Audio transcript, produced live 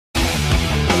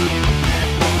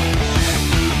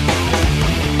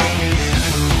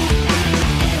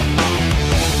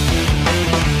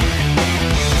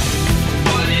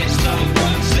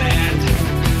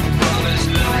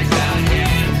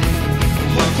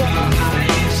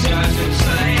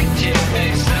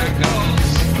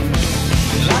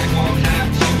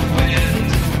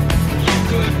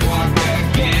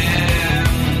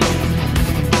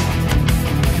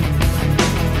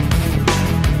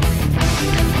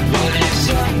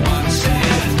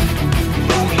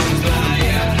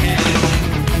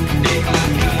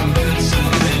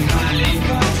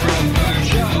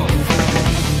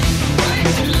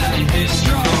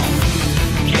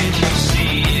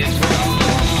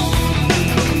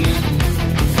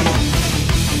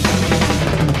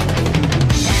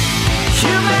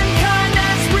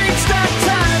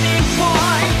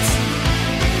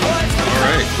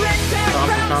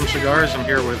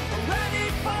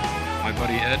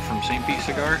Ed from St. Pete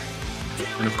Cigar.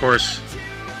 And of course,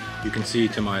 you can see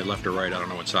to my left or right, I don't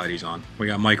know what side he's on. We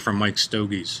got Mike from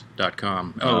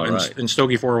Mikesstogies.com. Oh, and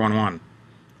Stogie 411.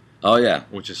 Oh, yeah.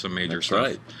 Which is some major That's stuff.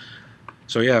 Right.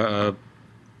 So, yeah,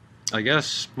 I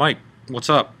guess, Mike, what's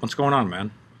up? What's going on,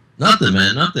 man? Nothing,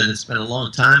 man. Nothing. It's been a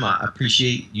long time. I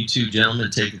appreciate you two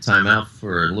gentlemen taking time out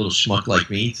for a little schmuck like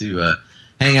me to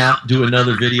hang out, do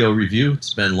another video review.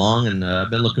 It's been long, and I've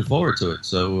been looking forward to it.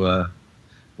 So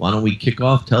why don't we kick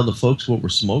off, tell the folks what we're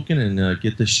smoking, and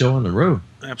get this show on the road.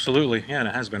 Absolutely. Yeah, and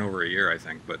it has been over a year, I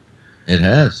think. But it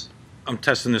has. I'm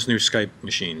testing this new Skype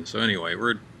machine. So anyway,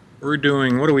 we're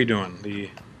doing, what are we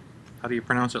doing? How do you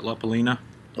pronounce it? La Palina?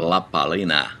 La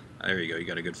Palina. There you go. You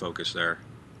got a good focus there.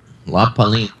 La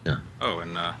Palina. Oh,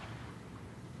 and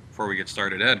before we get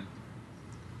started, Ed,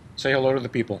 say hello to the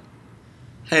people.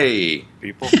 Hey.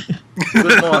 People.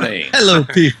 Good morning. Hello,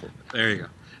 people. There you go.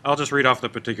 I'll just read off the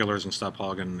particulars and stop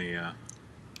hogging the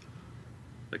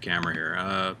camera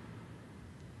here.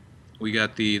 We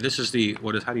got this is the,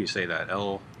 how do you say that?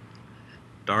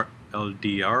 LDR? El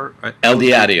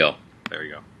Diario. There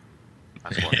you go.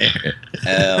 That's what.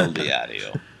 El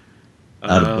Diario.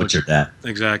 I'd have butchered that.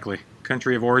 Exactly.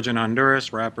 Country of origin,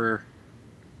 Honduras. Wrapper,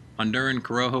 Honduran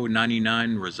Corojo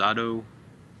 99 Rosado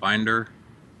binder.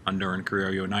 Honduran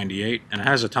Criollo 98. And it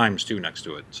has a times 2 next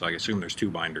to it, so I assume there's 2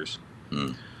 binders.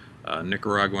 Mm.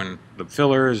 Nicaraguan, the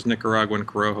filler is Nicaraguan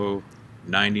Corojo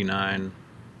 99.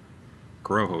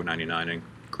 Corojo 99 and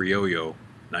Criollo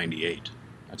 98.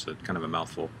 That's kind of a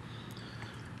mouthful.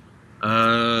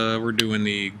 We're doing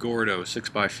the Gordo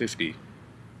 6x50.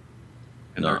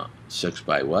 And No, 6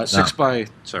 by what? 6 by,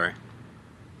 sorry.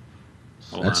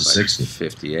 Hold That's on, a 60.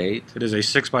 58. It is a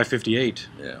 6x58.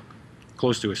 Yeah.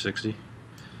 Close to a 60.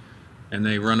 And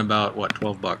they run about, what,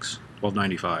 $12?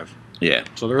 $12.95. Yeah.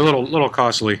 So they're a little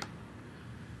costly.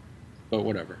 But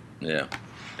whatever. Yeah.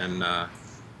 And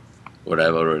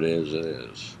whatever it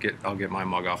is. I'll get my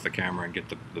mug off the camera and get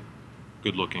the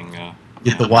good looking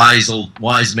Get the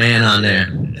wise man on there.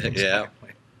 Yeah.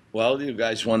 Well, you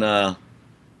guys want to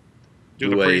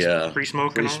do a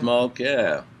pre-smoke? Pre-smoke,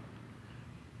 yeah.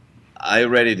 I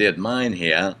already did mine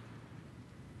here.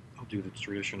 I'll do the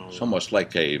traditional. It's almost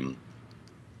like a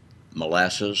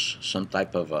molasses, some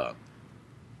type of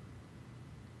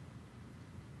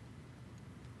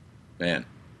man,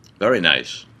 very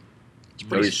nice. It's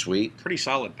very sweet. Pretty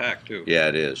solid pack too. Yeah,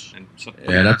 it is. And so,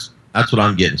 Yeah, that's what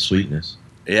I'm getting, sweetness.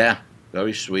 Yeah,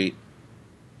 very sweet.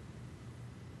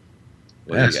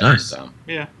 What Yeah, do you it's got, nice. Tom?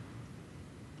 Yeah.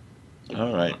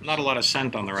 All right. Not a lot of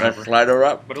scent on the Let's wrapper. light her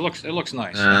up. But it looks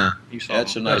nice. You saw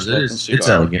That's a them. nice looking cigar. It's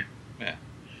elegant. Yeah.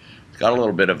 It's got a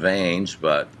little bit of veins,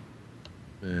 but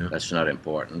Yeah. that's not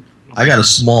important. I got a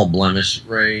small blemish,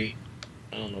 Ray.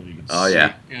 I don't know if you can see. Oh,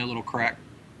 yeah. Yeah, a little crack.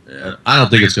 Yeah. I don't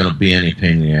think it's going to be any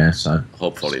pain in the ass.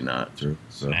 Hopefully not. Through.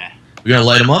 So Nah. we going to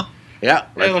light them up? Yeah,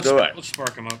 let's do it. Let's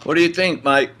spark them up. What do you think,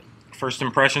 Mike? First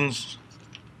impressions.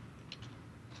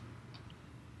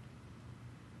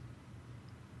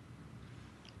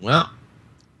 Well,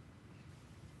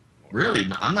 really,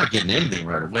 I'm not getting anything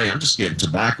right away. I'm just getting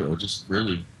tobacco, just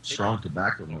really strong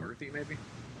tobacco. A little earthy, maybe.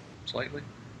 Slightly.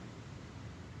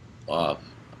 Huh?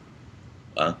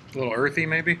 A little earthy,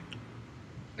 maybe.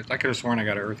 I could have sworn I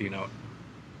got an earthy note.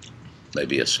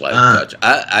 Maybe a slight touch.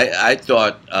 I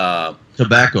thought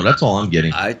Tobacco, that's all I'm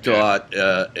getting. I thought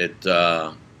it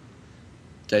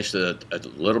tasted a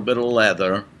little bit of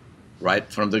leather right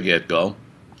from the get-go,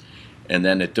 and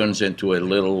then it turns into a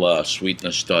little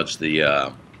sweetness towards the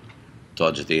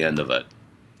end of it.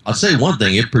 I'll say one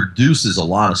thing, it produces a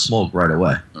lot of smoke right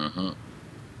away. Mm-hmm.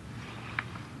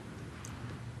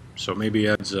 So maybe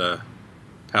Ed's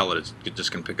palate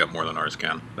just can pick up more than ours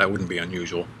can. That wouldn't be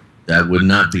unusual. That would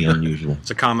not be unusual.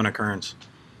 It's a common occurrence.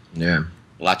 Yeah.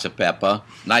 Lots of pepper.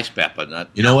 Nice pepper. Not.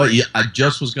 You know what? I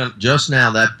just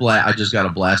now I just got a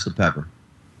blast of pepper.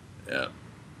 Yeah.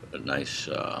 A nice.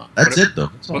 That's it though.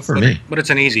 That's all for me. But it's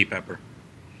an easy pepper.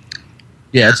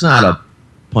 Yeah, it's not a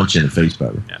punch in the face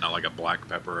pepper. Yeah, not like a black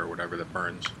pepper or whatever that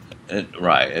burns.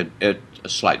 Right. It a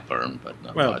slight burn, but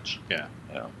not much. Yeah.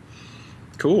 Yeah.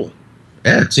 Cool.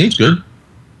 Yeah, it seems good.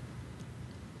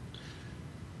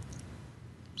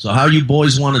 So how you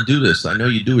boys want to do this? I know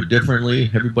you do it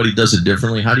differently. Everybody does it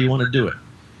differently. How do you want to do it?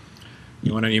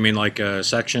 You mean like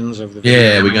sections of the?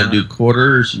 Yeah, we're gonna do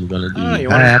quarters. We're gonna do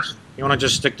halves. You want to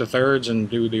just stick to thirds and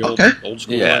do the old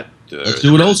school? Yeah. Let's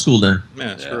do it old school then.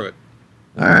 Yeah, screw it.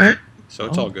 All right. So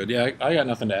it's all good. Yeah, I got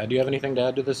nothing to add. Do you have anything to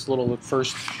add to this little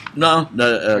first? No,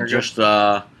 just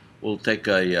we'll take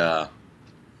a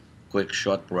quick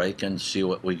short break and see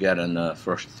what we get in the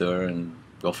first third and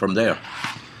go from there.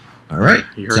 All right.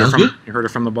 You heard Sounds good. You heard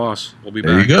it from the boss. We'll be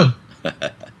There back. you go.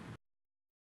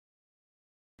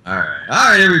 All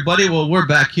right, everybody. Well, we're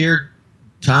back here,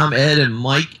 Tom, Ed, and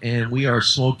Mike, and we are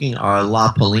smoking our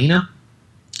La Palina.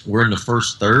 We're in the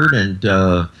first third, and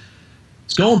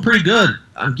it's going pretty good.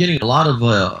 I'm getting a lot of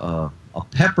a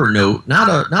pepper note, not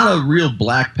a real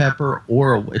black pepper,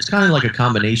 it's kind of like a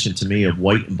combination to me of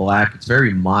white and black. It's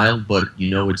very mild, but you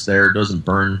know it's there. It doesn't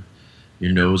burn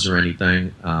your nose or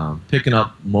anything. Picking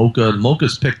up mocha.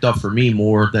 Mocha's picked up for me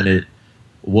more than it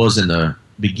was in the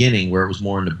beginning, where it was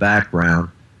more in the background.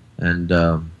 And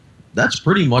that's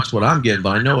pretty much what I'm getting.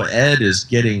 But I know Ed is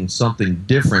getting something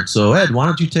different. So, Ed, why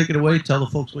don't you take it away? Tell the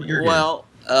folks what you're getting.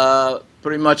 Well,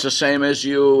 pretty much the same as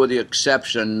you, with the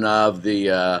exception of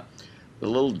the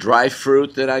little dry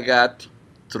fruit that I got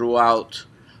throughout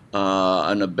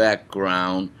in the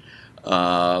background.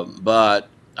 But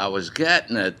I was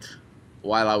getting it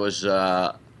while I was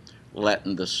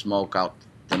letting the smoke out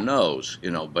the nose,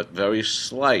 but very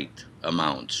slight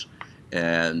amounts,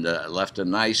 and left a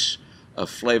nice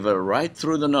flavor right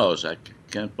through the nose. I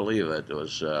can't believe it. It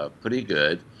was pretty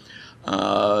good.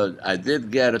 I did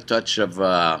get a touch of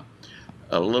a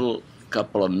little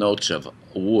couple of notes of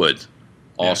wood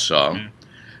also.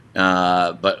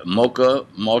 Yeah. But mocha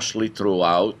mostly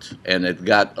throughout, and it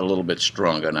got a little bit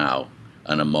stronger now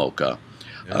on a mocha.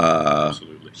 Yeah,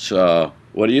 absolutely. So,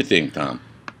 what do you think, Tom?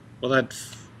 Well,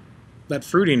 that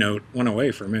fruity note went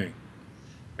away for me.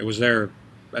 It was there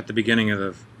at the beginning of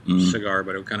the cigar,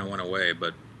 but it kind of went away.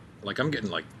 But like I'm getting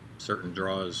like certain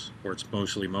draws where it's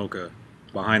mostly mocha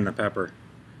behind the pepper,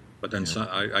 but then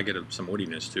I get some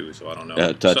woodiness too. So I don't know.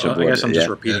 I guess I'm just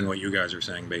repeating what you guys are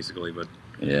saying basically. But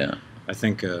yeah, I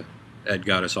think Ed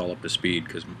got us all up to speed,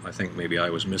 because I think maybe I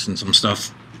was missing some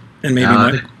stuff, and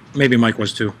maybe Mike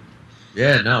was too.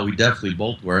 Yeah, no, we definitely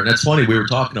both were. And that's funny, we were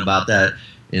talking about that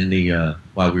in the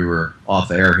while we were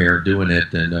off air here doing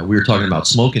it, and we were talking about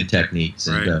smoking techniques.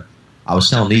 And right. I was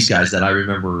telling these guys that I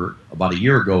remember about a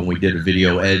year ago when we did a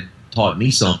video, Ed taught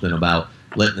me something about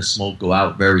letting the smoke go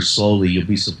out very slowly. You'll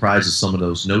be surprised at some of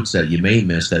those notes that you may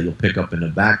miss that you'll pick up in the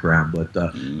background.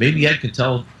 But maybe Ed can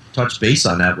touch base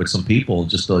on that with some people,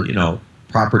 just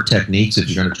proper techniques if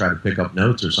you're going to try to pick up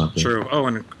notes or something. True. Oh,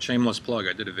 and a shameless plug.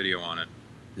 I did a video on it.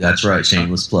 That's right,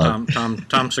 shameless plug.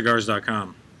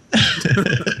 TomCigars.com.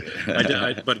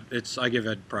 But I give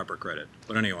Ed proper credit.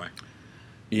 But anyway.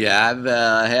 Yeah, I've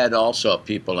had also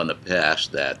people in the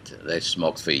past that they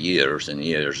smoked for years and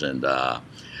years, and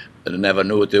never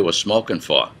knew what they were smoking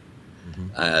for.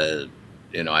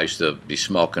 Mm-hmm. I used to be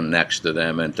smoking next to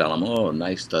them and tell them, "Oh,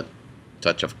 nice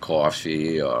touch of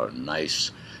coffee, or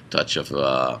nice touch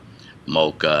of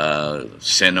mocha,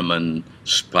 cinnamon,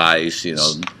 spice,"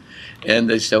 And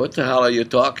they said, "What the hell are you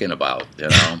talking about?"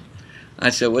 I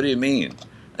said, "What do you mean?"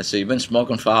 I said, "You've been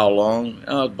smoking for how long?"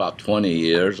 "Oh, about 20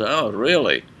 years. "Oh,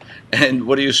 really? And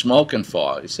what are you smoking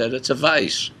for?" He said, "It's a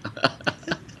vice."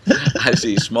 I said,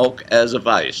 "You smoke as a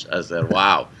vice." I said,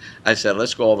 "Wow." I said,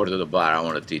 "Let's go over to the bar. I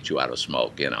want to teach you how to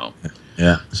smoke,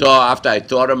 Yeah. So after I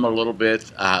taught him a little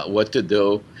bit what to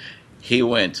do, he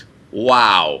went,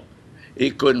 wow. He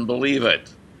couldn't believe it,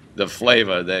 the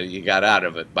flavor that he got out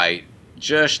of it by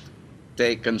just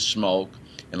taking smoke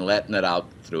and letting it out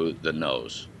through the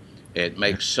nose. It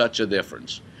makes such a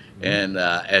difference. And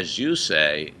as you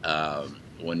say,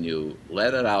 when you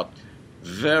let it out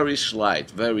very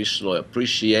slight, very slow,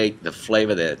 appreciate the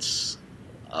flavor that's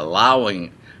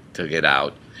allowing to get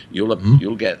out,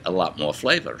 you'll get a lot more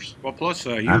flavors. Well, plus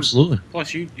absolutely.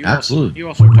 Plus you absolutely.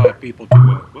 Also taught people to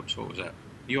whoops, what was that?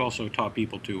 You also taught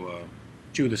people to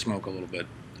chew the smoke a little bit.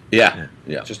 Yeah.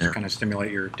 Just to kind of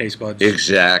stimulate your taste buds.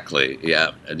 Exactly.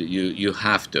 Yeah. You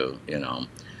have to.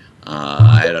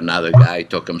 I had another guy.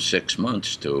 Took him 6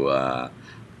 months to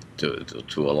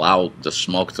allow the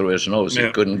smoke through his nose. Yeah.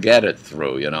 He couldn't get it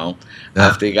through. Yeah.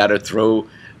 After he got it through,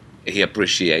 he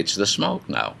appreciates the smoke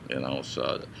now.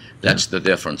 So that's the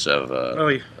difference of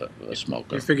a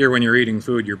smoker. You figure when you're eating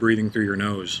food, you're breathing through your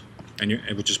nose,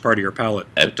 which is part of your palate.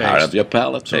 Part of your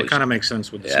palate. So it kind of makes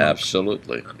sense with the smoke.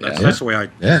 Absolutely. That's the way I.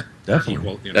 Yeah,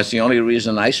 definitely. Equal, That's the only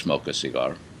reason I smoke a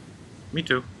cigar. Me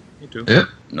too. Yep.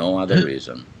 No other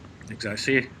reason.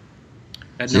 Exactly.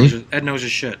 See? Ed knows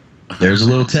his shit. There's a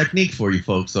little technique for you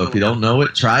folks. So if you don't know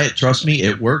it, try it. Trust me,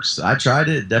 it works. I tried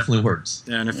it. It definitely works.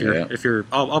 Yeah, and if you're,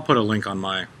 I'll put a link on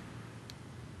my.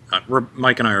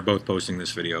 Mike and I are both posting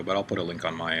this video, but I'll put a link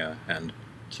on my end,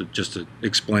 just to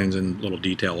explains in little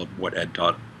detail of what Ed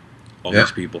taught all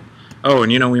these people. Oh,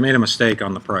 and we made a mistake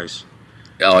on the price.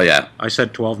 Oh yeah. I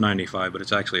said $12.95, but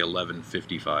it's actually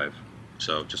 $11.55.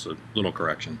 So just a little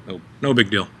correction. No big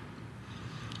deal.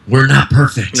 We're not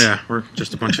perfect. Yeah, we're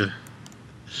just a bunch of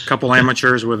couple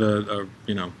amateurs with a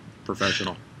you know,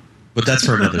 professional. But that's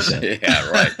for another set. Yeah,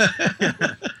 right.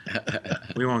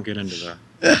 We won't get into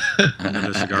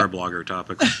the cigar blogger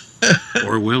topic,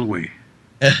 or will we?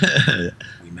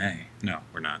 We may. No,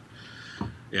 we're not.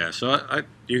 Yeah. So,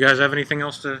 you guys have anything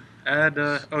else to add?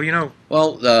 Oh, you know,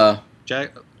 Well,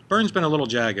 Burn's been a little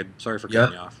jagged. Sorry for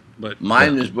cutting you off, but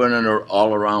mine is burning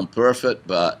all around perfect,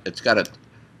 but it's got a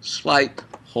slight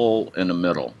hole in the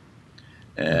middle.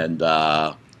 And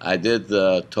I did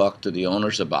talk to the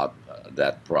owners about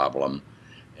that problem,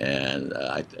 and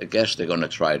I guess they're going to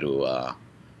try to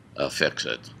fix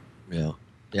it. Yeah.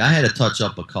 Yeah, I had to touch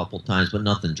up a couple times, but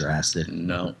nothing drastic.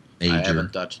 No, major. I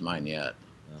haven't touched mine yet.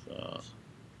 Yeah. So.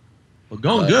 Well,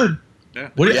 going good.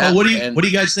 Yeah. What do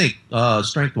you guys think,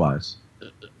 strength wise?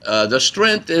 The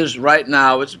strength is right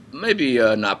now. It's maybe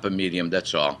an upper medium.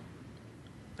 That's all.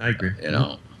 I agree. You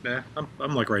know. Yeah,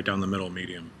 I'm like right down the middle,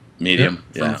 medium. Medium.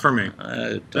 Yeah. For me.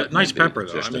 Nice pepper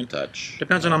though. Just I mean, a touch.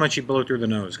 depends on how much you blow through the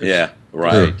nose. Yeah.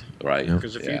 Right. Right.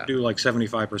 Because if you do like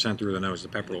 75% through the nose, the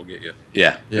pepper will get you.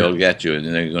 Yeah, it'll get you, and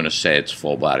then you're going to say it's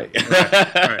full body.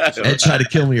 Right. Ed tried to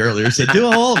kill me earlier. He said, "Do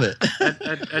all of it."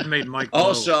 Ed made Mike blow.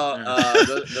 Also,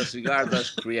 the cigar does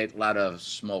create a lot of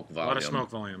smoke volume. A lot of smoke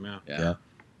volume, Yeah.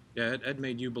 Yeah, Ed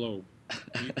made you blow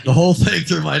the whole thing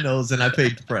through my nose, and I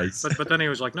paid the price. But then he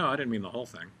was like, "No, I didn't mean the whole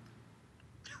thing."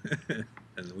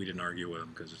 And we didn't argue with him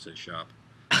because it's his shop.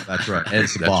 That's right.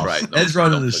 Ed's the That's boss. right. Ed's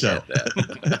running the show.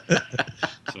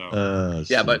 So,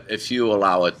 yeah, but if you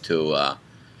allow it to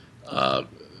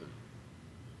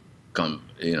come,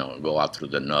 go out through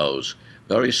the nose,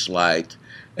 very slight,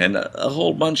 and a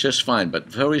whole bunch is fine, but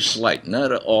very slight,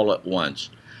 not all at once.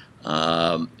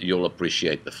 You'll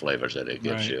appreciate the flavors that it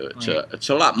gives you. It's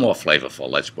a lot more flavorful.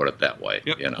 Let's put it that way.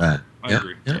 Yep. Right. I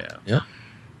agree. Yeah.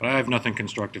 But I have nothing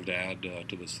constructive to add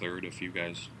to this third. If you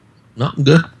guys, no, I'm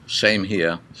good. Same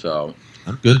here. So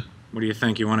I'm good. What do you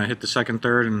think? You want to hit the second,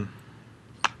 third, and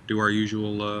do our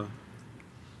usual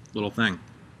little thing?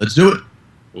 Let's do it.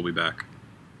 We'll be back.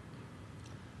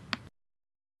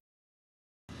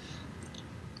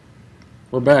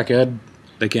 We're back, Ed.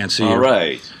 They can't see you. all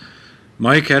right.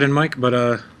 Mike, Ed and Mike, but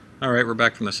all right, we're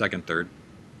back from the second, third.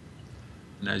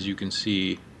 And as you can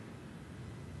see,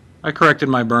 I corrected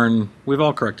my burn. We've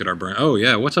all corrected our burn. Oh,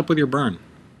 yeah. What's up with your burn,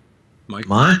 Mike?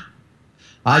 Mine?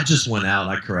 I just went out.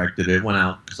 I corrected it. Went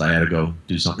out because I had to go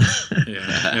do something.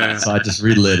 Yeah. So I just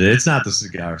relit it. It's not the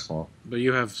cigar's fault. But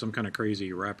you have some kind of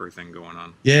crazy wrapper thing going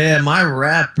on. Yeah, my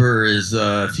wrapper is,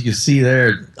 if you can see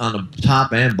there on the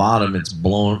top and bottom, it's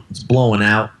blowing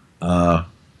out.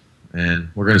 And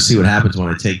we're going to see what happens when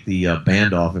I take the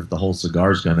band off, if the whole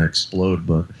cigar is going to explode.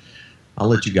 But I'll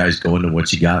let you guys go into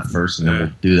what you got first, and then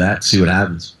we'll do that, see what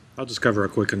happens. I'll just cover a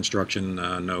quick construction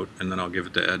note, and then I'll give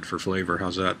it to Ed for flavor.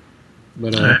 How's that?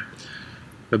 But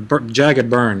the jagged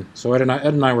burn. So Ed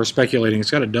and I were speculating. It's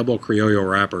got a double Criollo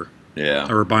wrapper. Yeah.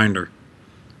 Or a binder.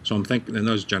 So I'm thinking, and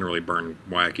those generally burn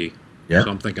wacky. Yeah.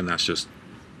 So I'm thinking that's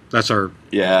our.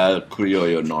 Yeah,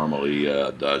 Criollo normally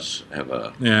does have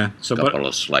a couple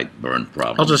of slight burn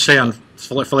problems. I'll just say on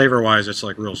flavor wise, it's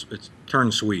like it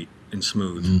turns sweet and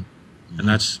smooth. Mm-hmm. And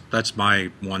that's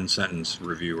my one sentence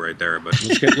review right there. But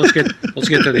let's get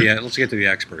to the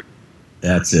expert.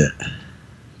 That's it.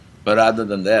 But other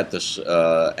than that,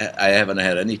 I haven't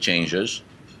had any changes.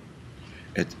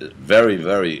 It's very,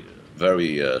 very,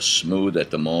 very smooth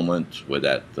at the moment with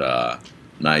that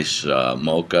nice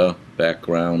mocha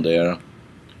background there.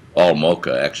 All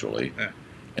mocha actually,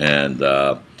 and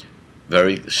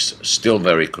still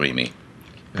very creamy.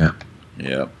 Yeah.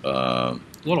 Yeah. A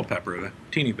little pepper, a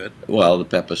teeny bit. Well, the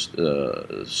pepper's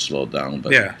slowed down,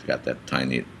 but it's got that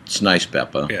tiny. It's nice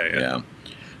pepper. Yeah.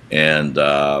 And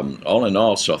all in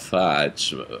all, so far,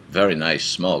 it's very nice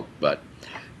smoke, but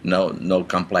no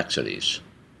complexities.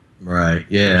 Right.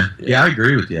 Yeah. I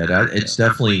agree with you. It's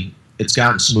definitely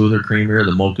gotten smoother, creamier.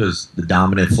 The mocha's the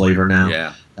dominant flavor now.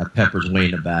 Yeah. That pepper's way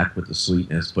in the back with the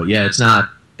sweetness, but yeah,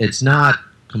 it's not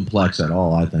complex at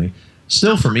all. I think.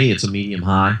 Still, for me, it's a medium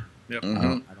high. Yep.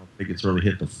 Mm-hmm. I don't think it's really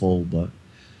hit the full, but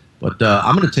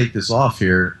I'm going to take this off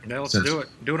here. Yeah, let's do it.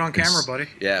 Do it on camera, buddy.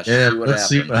 Yeah, let's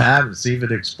see what happens. See if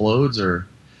it explodes, or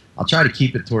I'll try to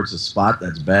keep it towards the spot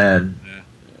that's bad. Yeah.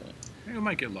 You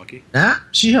might get lucky. Nah,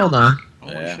 she held on.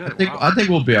 Holy shit, I think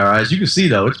we'll be all right. As you can see,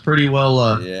 though, it's pretty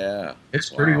well. It's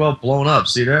pretty well blown up.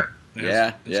 See that?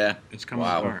 It's coming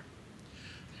apart.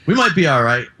 We might be all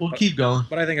right. We'll keep going.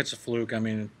 But I think it's a fluke. I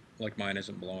mean, like mine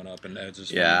isn't blowing up, and Ed's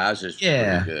is. Yeah, ours is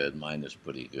pretty good. Mine is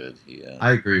pretty good. Yeah.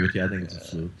 I agree with you. I think it's a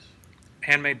fluke.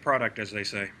 Handmade product, as they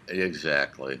say.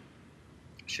 Exactly.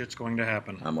 Shit's going to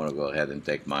happen. I'm gonna go ahead and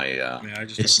take my. Yeah, I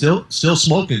just It's still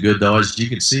smoking good though, as you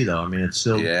can see though. I mean, it's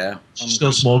still Yeah.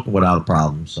 still smoking without a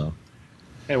problem. So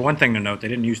Hey, one thing to note, they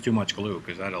didn't use too much glue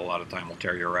because that a lot of time will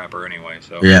tear your wrapper anyway.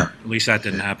 So yeah, at least that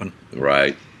didn't happen.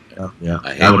 Right. yeah,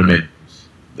 I hate that would have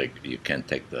made. You can't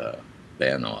take the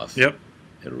band off. Yep.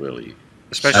 It really.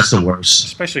 Especially That's the worst.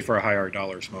 especially for a higher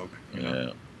dollar smoke. You know?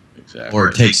 Yeah. Exactly. Or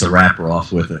it takes the wrapper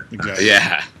off with it. Exactly.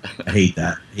 Yeah. I hate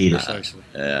that. Hate it. Precisely.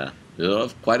 Yeah.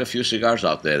 There's quite a few cigars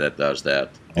out there that does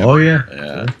that. Oh yeah.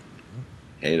 Yeah.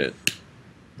 Hate it.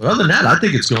 But other than that, I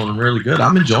think it's going really good.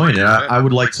 I'm enjoying it. I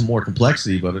would like some more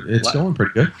complexity, but it's Like- going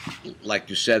pretty good. Like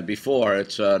you said before,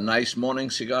 it's a nice morning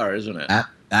cigar, isn't it?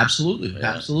 Absolutely,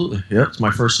 Yeah. absolutely. Yep, it's my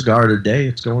first cigar of the day.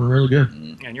 It's going really good.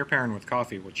 And you're pairing with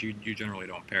coffee, which you generally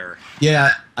don't pair.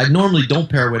 Yeah, I normally don't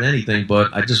pair with anything, but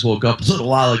I just woke up a little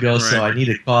while ago, so Right. I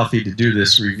needed coffee to do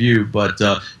this review. But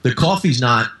the coffee's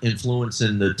not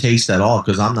influencing the taste at all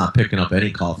because I'm not picking up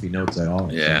any coffee notes at all.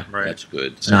 Yeah, Right. that's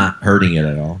good. It's not hurting it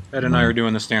at all. Ed and I are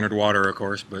doing the standard water, of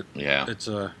course, but Yeah. it's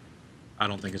I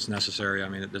don't think it's necessary. I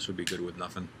mean, this would be good with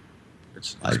nothing.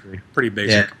 It's I agree. pretty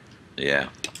basic. Yeah.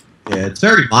 Yeah, it's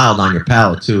very mild on your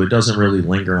palate, too. It doesn't really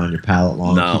linger on your palate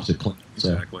long. No. It keeps it clean.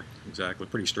 So. Exactly.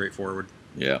 Pretty straightforward.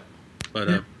 Yeah.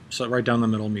 But so right down the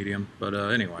middle, medium. But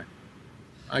anyway,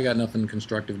 I got nothing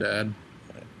constructive to add.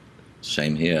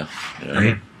 Same here. Yeah.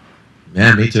 Right.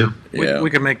 Yeah, me too. Yeah. We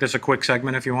could make this a quick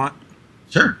segment if you want.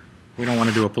 Sure. We don't want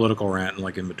to do a political rant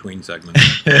like in between segments.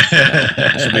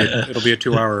 It'll be a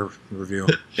 2-hour review.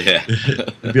 Yeah.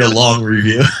 It'd be a long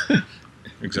review.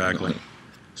 Exactly.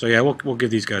 So yeah, we'll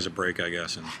give these guys a break, I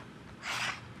guess, and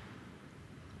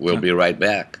We'll be right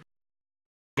back.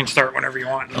 you can start whenever you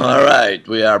want. All right,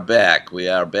 we are back. We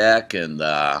are back, and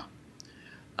Don't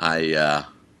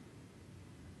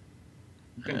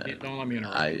let me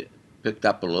interrupt. I picked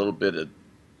up a little bit of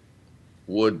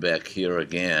wood back here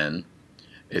again.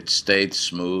 It stayed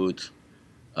smooth.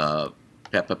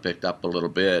 Pepper picked up a little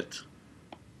bit.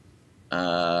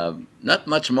 Not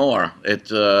much more. It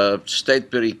stayed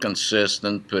pretty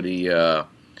consistent, pretty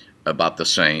about the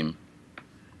same.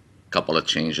 Couple of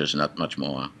changes, not much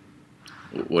more.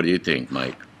 What do you think,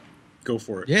 Mike? Go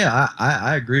for it. Yeah,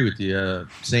 I agree with you.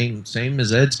 Same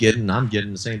as Ed's getting. I'm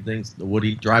getting the same things. The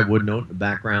woody, dry wood note in the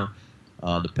background.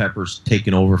 The peppers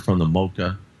taking over from the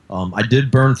mocha. I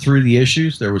did burn through the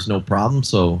issues. There was no problem.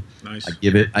 So Nice.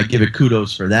 I give it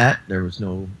kudos for that. There was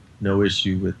no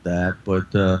issue with that. But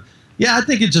yeah, I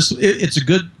think it's a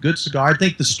good cigar. I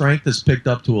think the strength is picked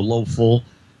up to a low full.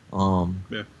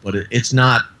 Yeah. But it's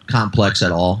not complex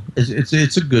at all.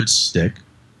 It's a good stick.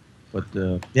 But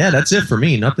yeah, that's it for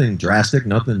me. Nothing drastic,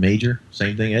 nothing major.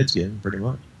 Same thing Ed's getting, pretty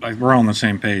much. Like, we're all on the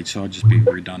same page, so I'll just be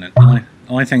redundant. The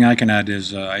only thing I can add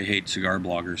is I hate cigar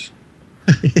bloggers.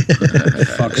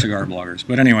 Fuck cigar bloggers.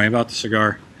 But anyway, about the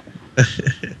cigar.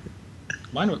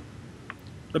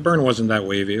 The burn wasn't that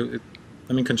wavy.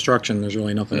 I mean, construction, there's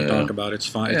really nothing to talk about. It's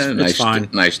fine. Yeah, It's fine.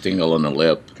 Nice tingle on the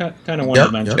lip. Kind of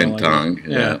one-dimensional. And like tongue.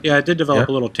 that. Yeah, it did develop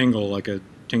a little tingle, like a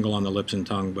tingle on the lips and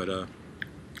tongue, but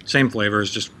same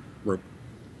flavors, just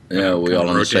Yeah, we all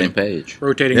on the rotating. same page.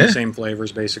 rotating Yeah. the same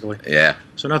flavors, basically. Yeah.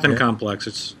 So nothing Yeah. complex.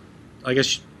 It's, I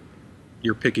guess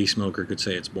your picky smoker could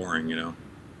say it's boring, you know.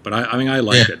 But I mean, I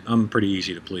like Yeah. it. I'm pretty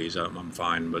easy to please. I'm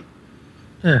fine, but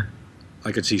Yeah.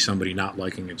 I could see somebody not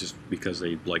liking it just because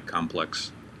they like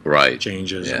complex Right.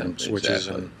 changes Yeah, and switches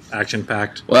exactly. and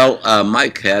action-packed. Well,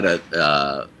 Mike had it.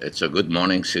 It's a good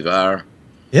morning cigar.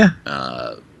 Yeah.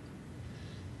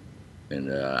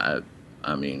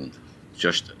 I mean,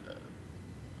 just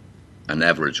an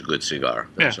average good cigar.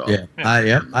 That's all. Yeah,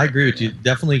 I agree with you.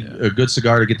 Definitely a good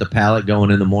cigar to get the palate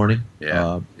going in the morning.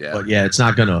 Yeah, yeah. But yeah, it's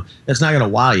not gonna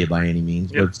wow you by any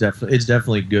means. Yep. But it's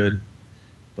definitely good.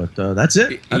 But that's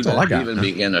it. That's all I got. Even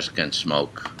beginners can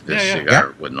smoke this Yeah, yeah.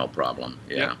 cigar with no problem.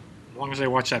 Yeah. As long as they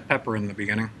watch that pepper in the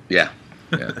beginning. Yeah.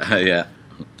 Yeah. Yeah.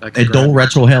 That can And grab don't it.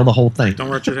 retrohale the whole thing.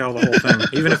 Don't retrohale the whole thing.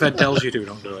 Even if Ed tells you to,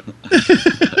 don't do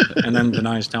it. And then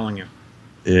denies telling you.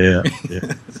 Yeah.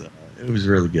 So, it was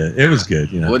really good. It was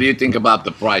good. You know. What do you think about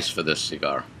the price for this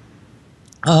cigar?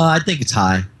 I think it's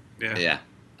high. Yeah. Yeah,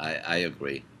 I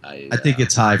agree. I think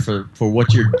it's high for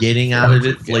what you're getting out of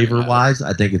it, flavor wise.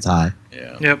 I think it's high.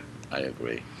 Yeah. Yep. I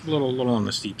agree. A little on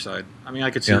the steep side. I mean,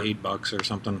 I could see Yeah. $8 or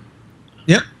something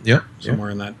Yep. somewhere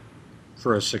in that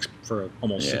for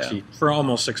almost Yeah. 60 for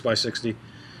almost 6x60.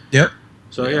 Yep.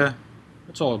 So Yeah. yeah,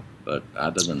 it's all. But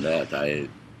other than that, I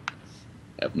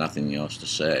have nothing else to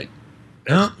say.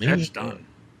 No, That's done.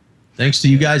 Thanks to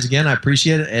you guys again. I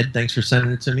appreciate it. Ed, thanks for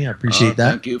sending it to me. I appreciate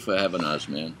that. Thank you for having us,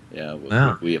 man. Yeah,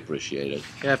 Yeah. we appreciate it.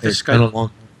 Yeah, if this It's been a Skype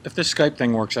long. if this Skype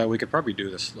thing works out, we could probably do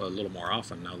this a little more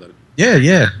often now that Yeah.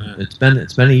 Yeah. It's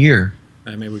been a year.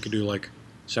 maybe we could do like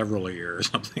several a year or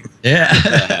something Yeah.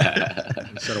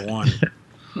 instead of one.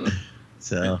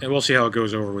 So And we'll see how it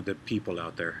goes over with the people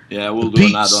out there. Yeah, we'll The do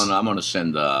peeps. another one. I'm gonna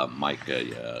send Mike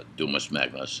Dumas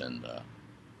Magnus, and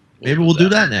maybe we'll do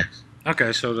that next.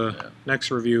 Okay, so the Yeah. next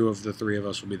review of the three of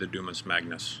us will be the Dumas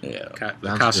Magnus. Yeah, The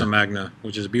Sounds Casa good. Magna,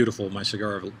 which is beautiful. My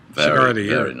cigar of the very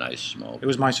year. nice smoke. It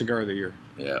was my cigar of the year.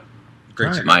 Yeah, Great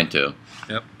Right. cigar. mine too.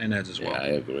 Yep, and Ed's as well. Yeah, I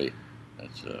agree.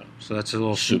 That's So that's a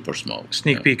little super smoke.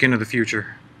 sneak Yeah. peek into the future.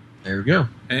 There we go.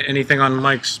 Anything on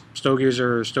Mike's Stogies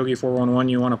or Stogie 411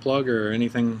 you want to plug or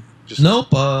anything? Just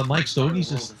Nope. Mikesstogies,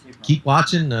 just keep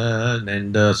watching.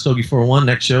 And Stogie 401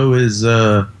 next show is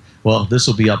well, this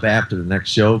will be up after the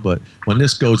next show, but when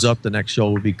this goes up, the next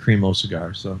show will be Cremo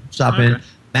Cigar. So stop in. Okay.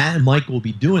 Matt and Mike will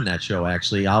be doing that show.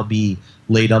 Actually, I'll be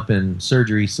laid up in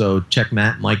surgery, so check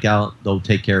Matt and Mike out. They'll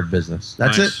take care of business.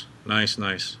 That's nice. it.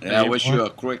 Nice. Yeah, I wish you a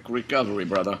quick recovery,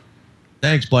 brother.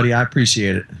 Thanks, buddy. I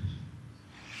appreciate it.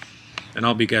 And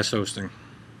I'll be guest hosting.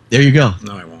 There you go.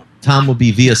 No, I won't. Tom will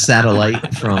be via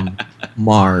satellite from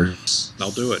Mars.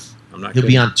 I'll do it. I'm not He'll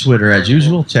be on Twitter as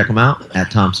usual. Check him out at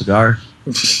Tom Cigar.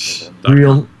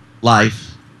 Real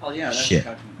life Oh yeah, that's shit.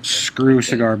 Screw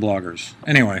cigar bloggers.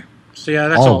 Anyway, so yeah,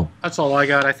 that's Oh. all. That's all I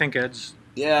got. I think Ed's.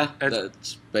 Yeah, Ed-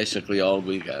 that's basically all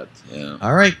we got. Yeah.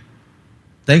 All right.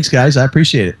 Thanks, guys. I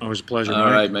appreciate it. Always a pleasure. All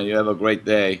Mike. right, man. You have a great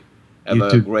day. Have You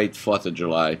a too. great 4th of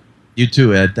July. You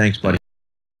too, Ed. Thanks, buddy.